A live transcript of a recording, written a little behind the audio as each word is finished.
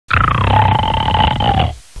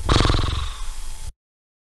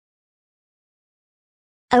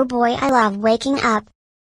Oh boy, I love waking up.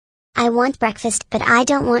 I want breakfast, but I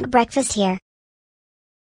don't want breakfast here.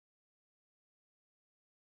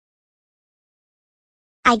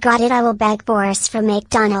 I got it, I will beg Boris for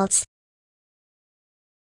McDonald's.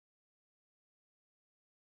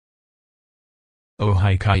 Oh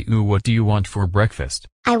hi Caillou, what do you want for breakfast?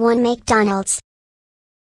 I want McDonald's.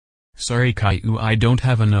 Sorry Caillou, I don't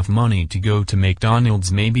have enough money to go to McDonald's,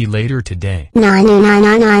 maybe later today.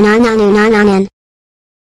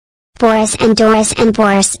 Boris and Doris and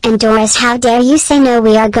Boris and Doris, how dare you say no,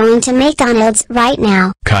 we are going to McDonald's right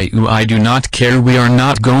now. Caillou, I do not care, we are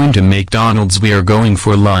not going to McDonald's, we are going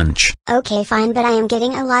for lunch. Okay fine, but I am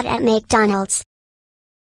getting a lot at McDonald's.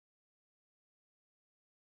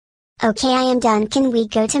 Okay, I am done, can we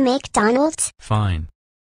go to McDonald's? Fine.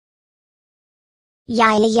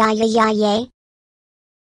 Yay.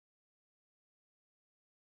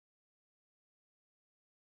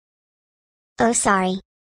 Oh sorry.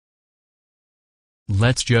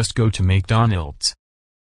 Let's just go to McDonald's.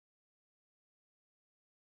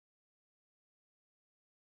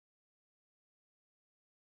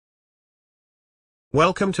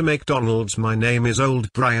 Welcome to McDonald's, my name is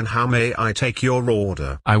Old Brian, how may I take your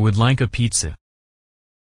order? I would like a pizza.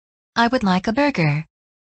 I would like a burger.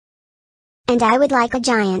 And I would like a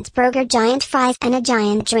giant burger, giant fries, and a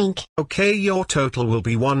giant drink. Okay, your total will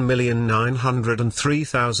be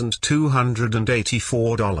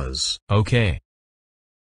 $1,903,284. Okay.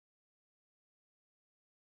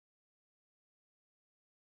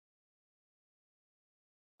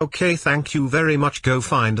 Okay, thank you very much, go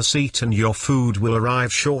find a seat and your food will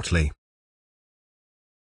arrive shortly.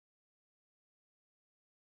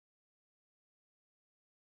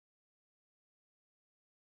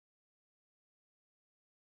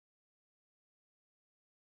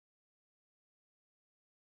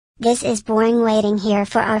 This is boring waiting here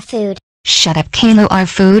for our food. Shut up Caillou, our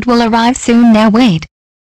food will arrive soon, now wait.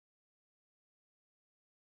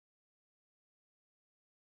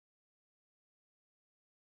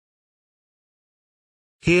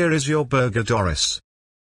 Here is your burger, Doris.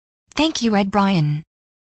 Thank you, Red Brian.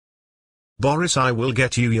 Boris, I will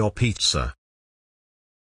get you your pizza.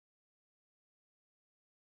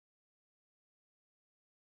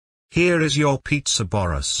 Here is your pizza,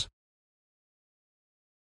 Boris.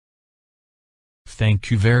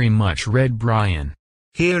 Thank you very much, Red Brian.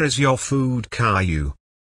 Here is your food, Caillou.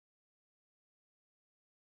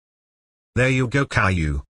 There you go,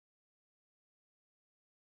 Caillou.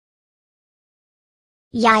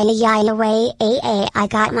 Yay, I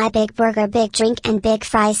got my big burger, big drink, and big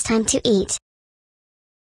fries, time to eat.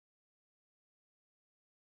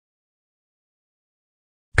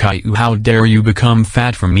 Caillou, how dare you become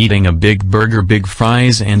fat from eating a big burger, big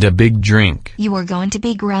fries, and a big drink? You are going to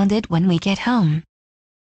be grounded when we get home.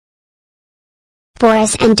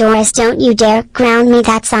 Boris and Doris, don't you dare ground me,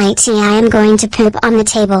 that's it, I am going to poop on the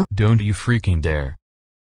table. Don't you freaking dare.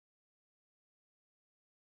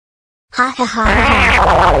 Ha ha ha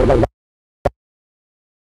ha.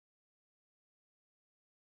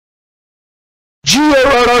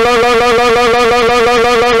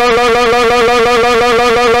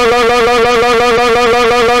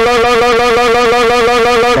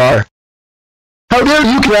 How dare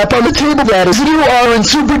you crap on the table, that is you are in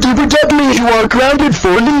super duper deadly, you are grounded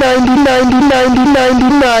for 90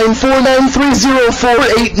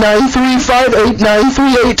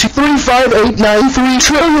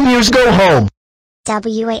 trillion years, go home.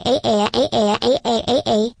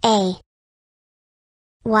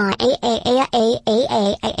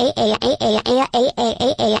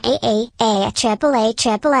 Triple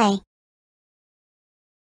A.